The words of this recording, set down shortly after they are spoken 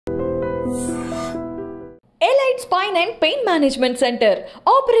Allied Spine and Pain Management Center.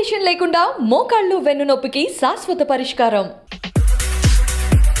 Operation lekunda మోకాళ్ళు వెన్నునొప్పికి శాశ్వత పరిష్కారం.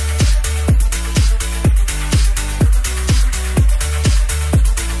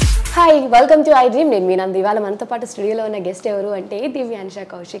 Hi welcome to IDream. నేను మీ నంది. ఇవాళ మనతో పాటు స్టూడియోలో ఉన్న గెస్ట్ ఎవరు అంటే దివ్యాంశ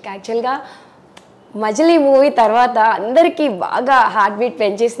కౌశిక్. యాక్చువల్గా మజిలీ మూవీ తర్వాత అందరికీ బాగా హార్ట్ బీట్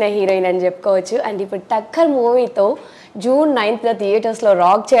పెంచేసిన హీరోయిన్ అని చెప్పుకోవచ్చు. అండ్ ఇప్పుడు టక్కర్ మూవీతో June 9th థియేటర్స్లో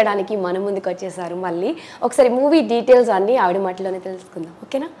రాక్ చేయడానికి మన ముందుకు వచ్చేసారు. మళ్ళీ ఒకసారి మూవీ డీటెయిల్స్ అన్నీ ఆవిడ మాటలోనే తెలుసుకుందాం,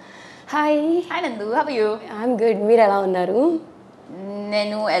 ఓకేనా? హాయ్. హాయ్ నందు, how are you? I'm good. మీరు ఎలా ఉన్నారు?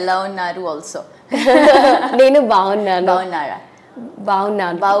 నేను ఎలా ఉన్నారు ఆల్సో. నేను బాగున్నాను. బాగున్నారా?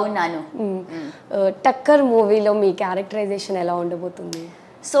 బాగున్నాను. టక్కర్ మూవీలో మీ క్యారెక్టరైజేషన్ ఎలా ఉండబోతుంది?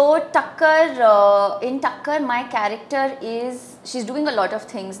 So in Takkar, my character she's doing a lot of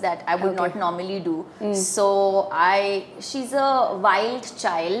things that I would not normally do. So she's a wild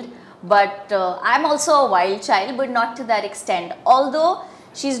child, but I'm also a wild child, but not to that extent. Although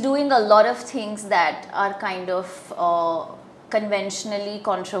she's doing a lot of things that are kind of conventionally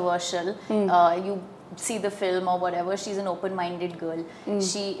controversial. You see the film or whatever, she's an open-minded girl.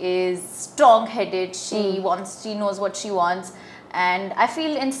 She is strong-headed. She knows what she wants. And I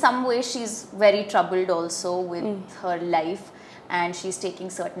feel in some way she's very troubled also with her life, and she's taking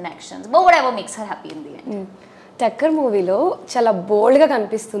certain actions, but whatever makes her happy in the end. టక్కర్ మూవీలో చాలా బోల్డ్గా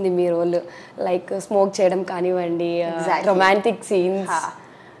కనిపిస్తుంది మీ role, like smoke చేయడం కానివ్వండి, romantic scenes.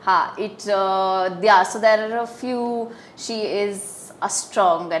 So there are a few. She is a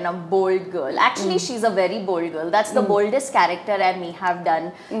strong and a bold girl. Actually, she's a very bold girl. That's the boldest character I may have done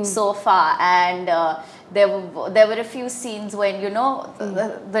so far. And there were a few scenes when, you know,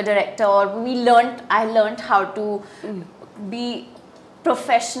 the director or I learned how to be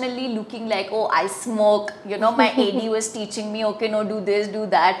professionally looking like, oh, I smoke, you know. My AD was teaching me, okay, no, do this, do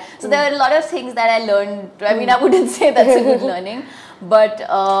that. So there are a lot of things that I learned. I mean, I wouldn't say that's a good learning, but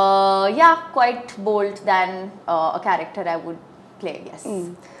yeah, quite bold than a character I would play, yes.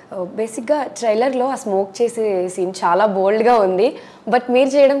 బేసిక్గా ట్రైలర్లో ఆ smoke చేసే scene చాలా బోల్డ్గా ఉంది, but మీరు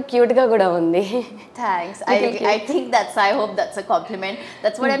చేయడం క్యూట్గా కూడా ఉంది. Thanks. I think I hope that's a compliment.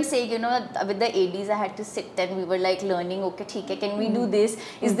 That's what I'm saying, you know, with the ADs I had to sit and we were like learning, okay, theek hai, can we do this?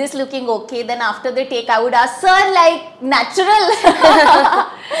 Is this looking okay? Then after the take I would ask, sir, like natural.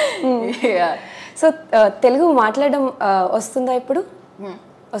 Yeah. So Telugu మాట్లాడడం వస్తుందా ఇప్పుడు?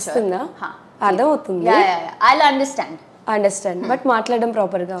 వస్తుందా? అర్థం అవుతుంది? I'll understand, but మాట్లాడడం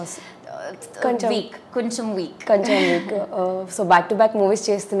ప్రాపర్గా వస్తుంది. కొంచెం week. So back to back movies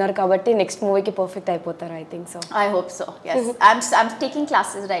చేస్తున్నారు కాబట్టి నెక్స్ట్ మూవీకి పర్ఫెక్ట్ అయిపోతారు, I think so. I hope so, yes. I'm taking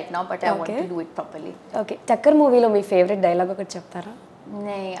classes right now, but I want to do it properly. Okay, టక్కర్ మూవీలో మీ favourite dialogue ఒకటి చెప్తారా?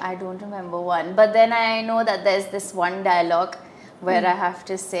 I don't remember one, but then I know that there's this one dialogue where I have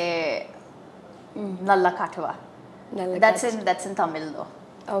to say Nalla Katava. That's in Tamil though.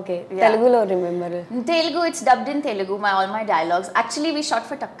 Okay, Telugulo remember? Telugu, it's dubbed in Telugu, all my dialogues. Actually, we shot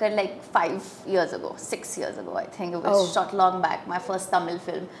for Takkar like 6 years ago, I think. It was shot long back, my first Tamil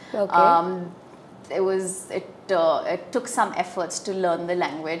film. Okay. It took some efforts to learn the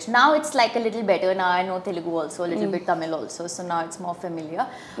language. Now it's like a little better. Now I know Telugu also, a little bit Tamil also, so now it's more familiar.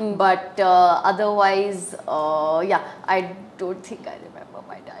 But otherwise, yeah, I don't think I remember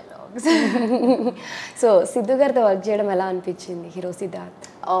my dialogues. So Siddhu గారితో work చేయడం ఎలా అనిపించింది, hero Siddharth?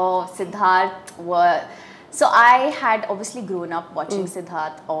 Siddharth was... So I had obviously grown up watching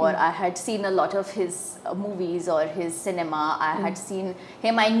Siddharth, or I had seen a lot of his movies or his cinema. I had seen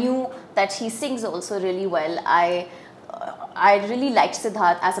him. I knew that he sings also really well. I really liked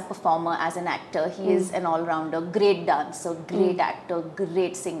Siddharth as a performer, as an actor. He is an all-rounder, great dancer, great actor,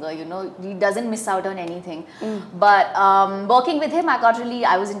 great singer, you know. He doesn't miss out on anything. But working with him,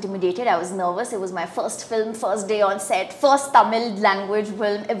 I was intimidated, I was nervous. It was my first film, first day on set, first Tamil language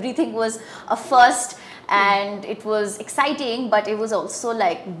film. Everything was a first. And it was exciting, but it was also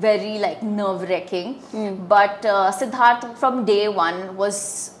like very like nerve-wracking. But Siddharth from day one was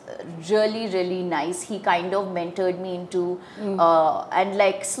really, really nice. He kind of mentored me into and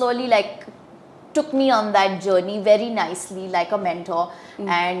like slowly like took me on that journey very nicely, like a mentor.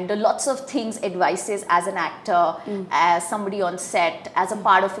 And lots of things, advices as an actor, as somebody on set, as a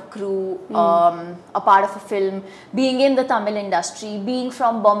part of a crew, a part of a film, being in the Tamil industry, being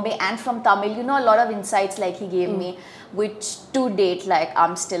from Bombay and from Tamil, you know, a lot of insights like he gave me, which to date like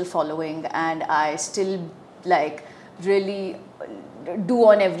I'm still following, and I still like really do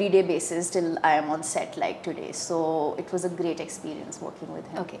on everyday basis till I am on set like today. So it was a great experience working with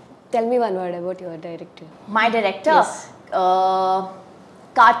him. Okay, tell me one word about your director. My director? Yes.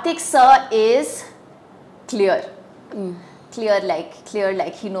 Karthik sir is clear. clear,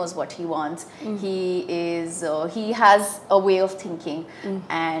 like he knows what he wants. He has a way of thinking,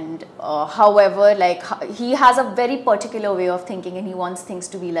 and however, like he has a very particular way of thinking, and he wants things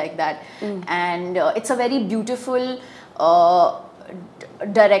to be like that. And it's a very beautiful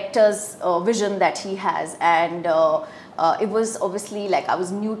director's vision that he has. And it was obviously like I was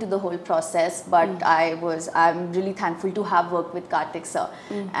new to the whole process, but I'm really thankful to have worked with Karthik sir.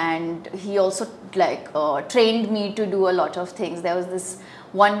 And he also like trained me to do a lot of things. There was this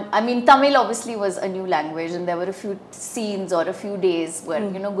one, I mean, Tamil obviously was a new language, and there were a few scenes or a few days where,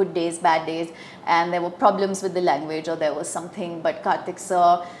 you know, good days, bad days, and there were problems with the language or there was something, but Karthik sir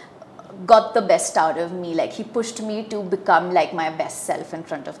got the best out of me. Like he pushed me to become like my best self in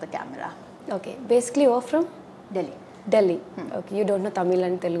front of the camera. Okay, basically you're from Delhi. Okay, you don't know Tamil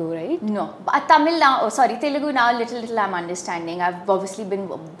and Telugu, right? No, Tamil now, Telugu now, little I'm understanding. I've obviously been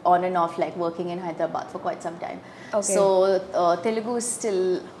on and off like working in Hyderabad for quite some time. Okay. So Telugu is still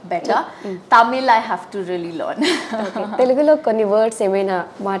better. Tamil I have to really learn. Okay. తెలుగులో కొన్ని words ఏమైనా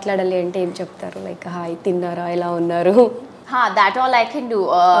మాట్లాడాలి అంటే ఏం చెప్తారు? Like hi, తిన్నారా, ఎలా ఉన్నారు? That all I can do.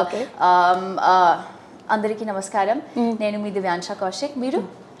 Okay. అందరికీ నమస్కారం. నేను మీ దివ్యాంశ కౌశిక్. మీరు?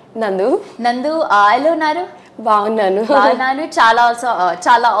 నందు. ఎలా ఉన్నారు? బాగున్నాను.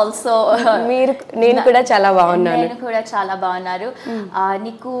 చాలా ఆల్సో మీరు? నేను కూడా చాలా బాగున్నాను. నేను కూడా చాలా బాగున్నారు.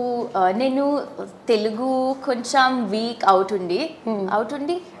 నీకు నేను తెలుగు కొంచెం వీక్ అవుతుంది.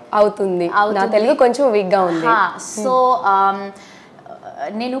 నా తెలుగు కొంచెం వీక్ గా ఉంది. సో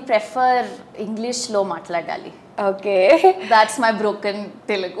నేను ప్రిఫర్ ఇంగ్లీష్ లో మాట్లాడాలి. Okay, that's my broken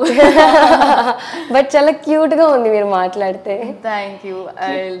Telugu. But చాలా క్యూట్ గా ఉంది మీరు మాట్లాడితే. Thank you,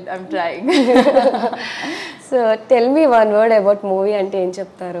 I'm trying. So tell me one word about movie అంటే ఏం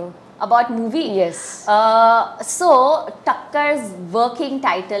చెప్తారు? About movie? Yes. So Takkar's working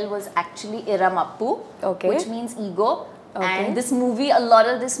title was actually Iramappu, which means ego. Okay. And this movie, a lot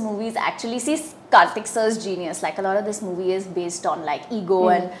of this movie is actually, see, Karthik sir's genius. Like a lot of this movie is based on like ego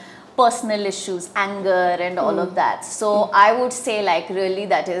and personal issues, anger and all of that. So I would say like really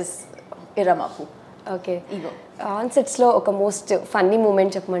that is Iramappu. Okay. Ego. On sets lo oka most funny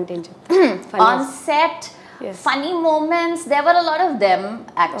moment చెప్పమంటే ఏం చెప్తారు? On set, funny moments, there were a lot of them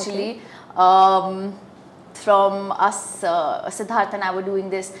actually. From us, Siddharth and I were doing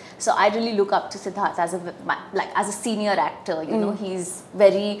this, so I really look up to Siddharth as a senior actor. You know, he's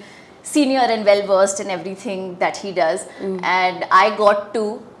very senior and well versed in everything that he does, and I got to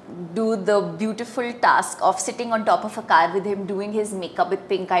do the beautiful task of sitting on top of a car with him, doing his makeup with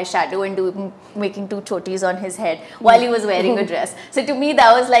pink eyeshadow and making 2 chotis on his head while he was wearing a dress. So to me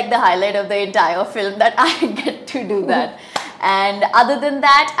that was like the highlight of the entire film, that I get to do that. And other than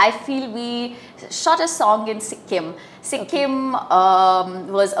that, I feel we shot a song in Sikkim. Sikkim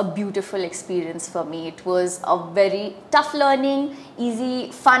was a beautiful experience for me. It was a very tough learning, easy,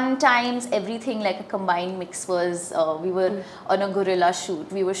 fun times, everything like a combined mix was, we were on a guerrilla shoot.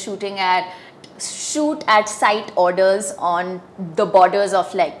 We were shoot at site orders on the borders of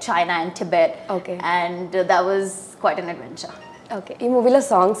like China and Tibet. Okay. And that was quite an adventure. Okay, ఈ మూవీలో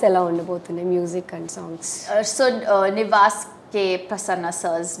songs ఎలా ఉండబోతున్నాయి, music and songs? So Nivas K. Prasanna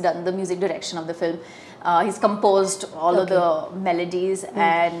sir has done the music direction of the film. He's composed all of the melodies,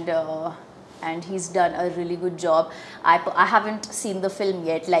 and he's done a really good job. I haven't seen the film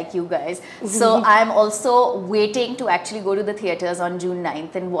yet like you guys, so I'm also waiting to actually go to the theatres on June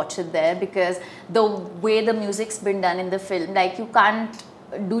 9th and watch it there, because the way the music's been done in the film, like you can't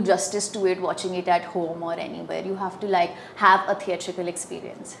do justice to it watching it at home or anywhere. You have to like have a theatrical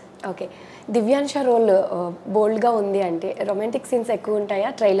experience. Okay, Divyansha role బోల్డ్గా ఉంది అంటే romantic scenes ఎక్కువ ఉంటాయా?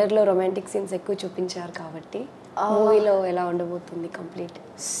 ట్రైలర్లో romantic scenes ఎక్కువ చూపించారు కాబట్టి మూవీలో ఎలా ఉండబోతుంది complete?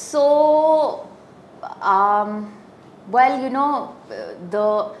 So well, you know,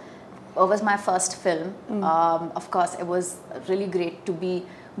 it was my first film. Of course it was really great to be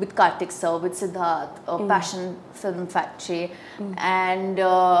with Karthik sir, with Siddharth, Passion Film Factory, and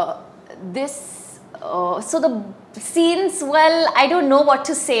this so the scenes, well, I don't know what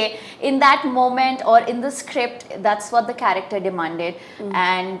to say. In that moment or in the script, that's what the character demanded,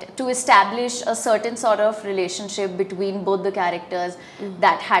 and to establish a certain sort of relationship between both the characters,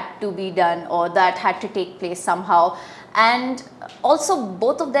 that had to be done, or that had to take place somehow. And also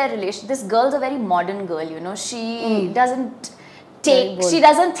both of their relation, this girl's a very modern girl, you know, she doesn't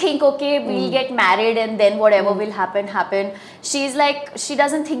think, okay, we'll get married and then whatever will happen. She's like, she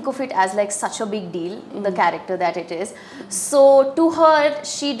doesn't think of it as like such a big deal, the character that it is. So to her,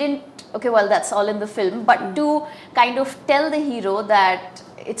 she didn't, okay, well, that's all in the film, but to kind of tell the hero that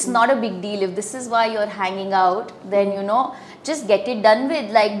it's not a big deal. If this is why you're hanging out, then you know, just get it done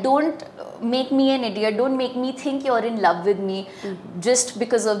with. Like, don't make me an idiot, don't make me think you're in love with me just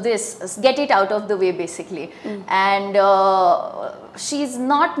because of this. Get it out of the way, basically. And she's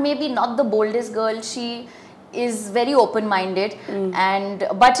not, maybe not the boldest girl, she is very open-minded, and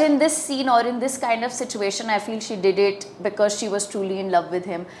but in this scene or in this kind of situation, I feel she did it because she was truly in love with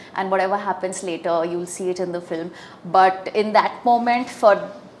him, and whatever happens later, you'll see it in the film. But in that moment,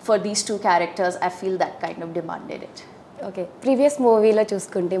 for these two characters, I feel that kind of demanded it. Okay, previous మూవీలో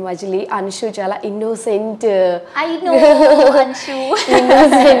చూసుకుంటే మజిలీ అన్షు చాలా innocent, I know, Anshu.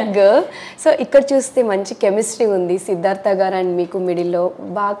 Innocent girl. So ఇక్కడ చూస్తే మంచి chemistry ఉంది సిద్ధార్థ గారు and మీకు మిడిల్లో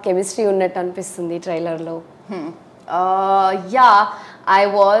బాగా కెమిస్ట్రీ ఉన్నట్టు అనిపిస్తుంది ట్రైలర్లో. Yeah, I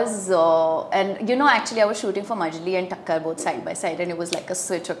was, and you know, actually I was shooting for Majli and Takkar both side by side, and it was like a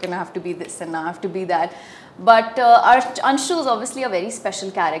switch. Okay, now I have to be this and now I have to be that. But Anshu is obviously a very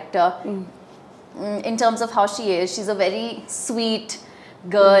special character in terms of how she is. She's a very sweet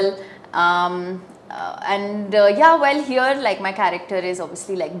girl. Yeah, well, here, like, my character is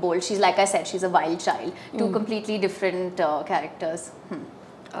obviously like bold. She's, like I said, she's a wild child. Two completely different characters.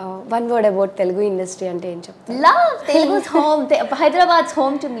 One word about Telugu industry అంటే ఏం చెప్తారు? Love. Telugu's home. Hyderabad's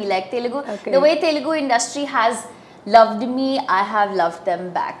home to me. Like, Telugu, Okay. the way Telugu industry has loved me, I have loved them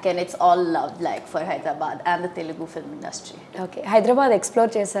back, and it's all love, like, for Hyderabad and the Telugu film industry. Okay, Hyderabad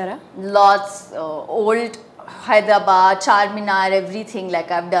explore చేశారా? Lots, old Hyderabad, Charminar, everything. Like,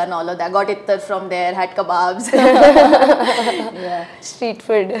 I've done all of that. Got ittar from there, had kebabs. Yeah. Street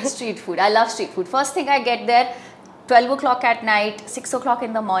food. Street food. I love street food. First thing I get there, 12 o'clock at night, 6 o'clock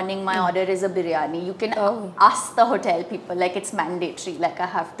in the morning, my order is a biryani. You can ask the hotel people, like, it's mandatory, like, I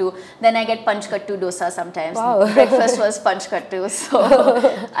have to. Then I get panchkattu dosa sometimes. Wow. Breakfast was panchkattu, so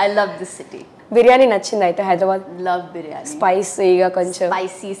I love this city. Biryani నచ్చింది అయితే Hyderabad? Love biryani. స్పైసీగా కొంచెం.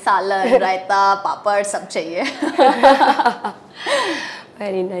 Spicy, salad, raita, papad, sab chahiye.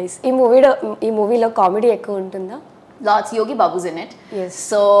 Very nice. ఈ మూవీలో comedy ఎక్కువ ఉంటుందా? Lots. Yogi Babu's in it. Yes.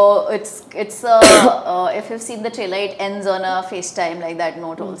 So it's if you've seen the trailer, it ends on a FaceTime like that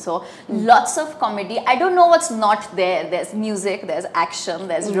note also. Lots of comedy. I don't know what's not there. There's music, there's action,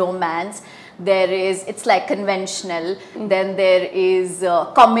 there's romance. There is, it's like conventional. Then there is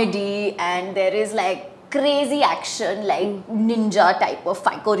comedy, and there is like crazy action, like ninja type of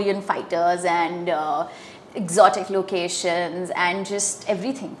Korean fighters, and exotic locations, and just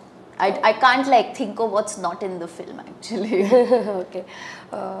everything. I can't like think of what's not in the film, actually. Okay,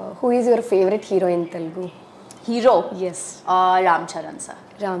 who is your favourite hero in Telugu? Hero? Yes, Ram Charan sir.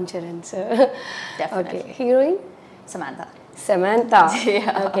 Ram Charan sir. Definitely. Okay, heroine? Samantha. Samantha.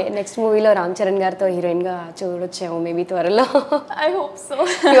 Okay, next మూవీలో రామ్ చరణ్ గారితో హీరోయిన్గా చూడొచ్చాము maybe త్వరలో. I hope so.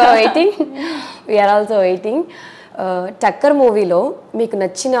 You are waiting, we are also waiting. టక్కర్ మూవీలో మీకు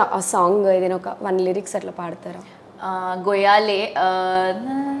నచ్చిన ఆ song ఏదైనా ఒక 1 లిరిక్స్ అట్లా పాడతారా? Goyale,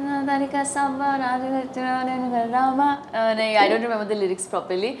 I don't remember the lyrics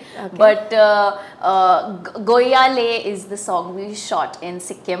properly, but Goyale is the song we shot in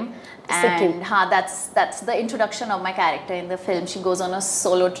Sikkim, and that's the introduction of my character in the film. She goes on a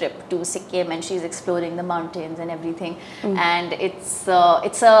solo trip to Sikkim, and she's exploring the mountains and everything, and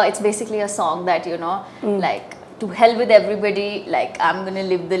it's basically a song that, you know, like, to hell with everybody, like, I'm gonna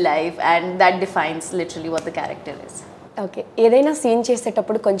live the life, and that defines literally what the character is. Okay, ఏదైనా scene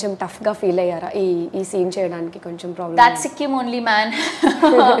చేసేటప్పుడు కొంచెం టఫ్గా feel అయ్యారా? ఈ scene చేయడానికి కొంచెం problem? That Sikkim only, man.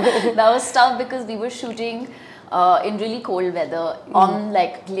 That was tough because we were shooting in really cold weather on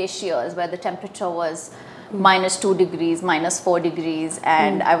like glaciers where the temperature was -2 degrees, -4 degrees,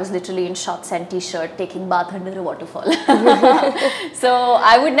 and I was literally in shorts and t-shirt taking bath under a waterfall. So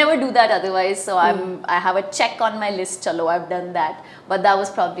I would never do that otherwise. So I have a check on my list. Chalo, I've done that. But that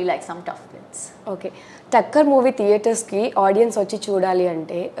was probably like some tough bits. Okay, Tucker movie థియేటర్స్కి audience వచ్చి చూడాలి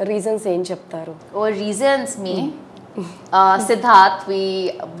అంటే reasons ఏం చెప్తారు? Oh, reasons, me. Siddharth, we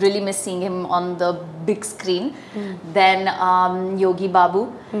really miss seeing him on the big screen. Then Yogi Babu,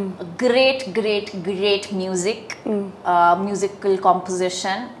 great music, musical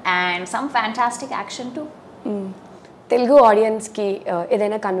composition, and some fantastic action too. Telugu ఆడియన్స్కి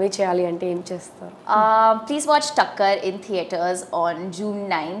ఏదైనా convey చేయాలి అంటే ఏం చేస్తారు? Please watch Takkar in theaters on June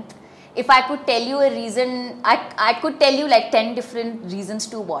 9th. If I could tell you a reason, I could tell you like 10 different reasons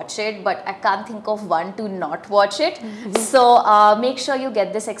to watch it, but I can't think of one to not watch it. So make sure you get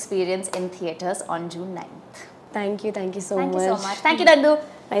this experience in theaters on June 9th. Thank you so much. Thank you so much. Thank you, Dandu.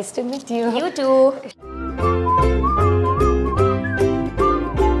 Nice to meet you. You too.